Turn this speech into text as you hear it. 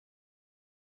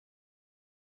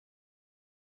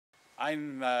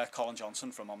I'm Colin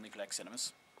Johnson from Omniplex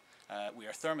Cinemas. We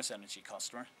are Firmus Energy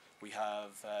customer. We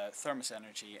have Firmus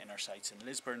Energy in our sites in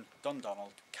Lisburn,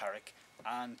 Dundonald, Carrick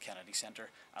and Kennedy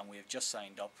Centre, and we have just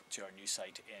signed up to our new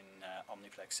site in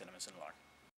Omniplex Cinemas in Larne.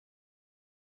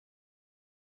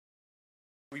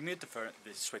 We made the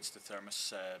switch to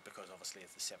Firmus because obviously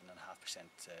of the 7.5%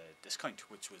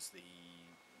 discount, which was the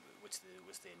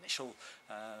initial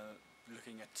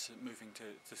looking at moving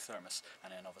to Firmus,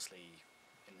 and then obviously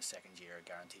in the second year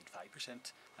guaranteed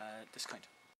 5% discount.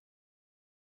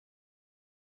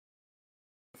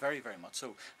 Very much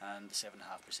so, and the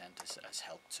 7.5% has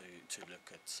helped to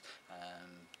look at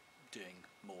doing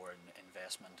more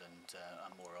investment and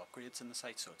more upgrades in the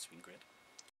site, so it's been great.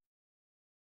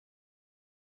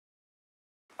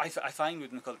 I find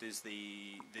with difficulties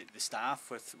the staff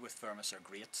with Firmus are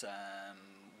great.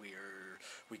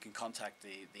 We can contact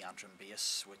the Antrim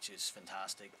base, which is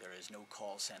fantastic. There is no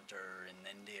call centre in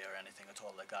India or anything at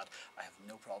all like that. I have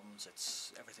no problems.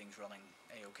 Everything's running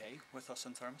a-okay with us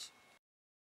in Firmus.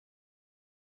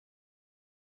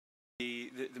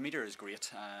 The meter is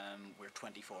great. We're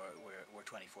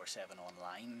 24/7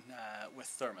 online with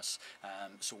Firmus,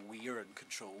 so we are in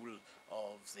control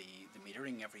of the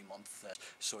metering every month.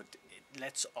 So it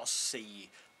lets us see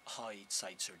how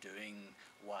sites are doing,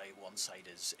 why one site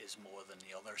is more than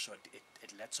the other. So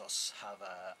it lets us have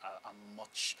a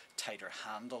much tighter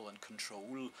handle and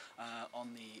control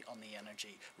on the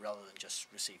energy rather than just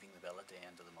receiving the bill at the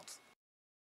end of the month.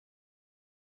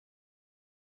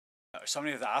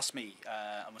 Somebody had asked me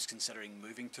and was considering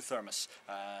moving to Firmus,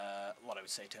 what I would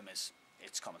say to him is,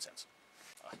 it's common sense.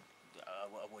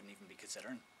 I wouldn't even be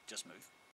considering, just move.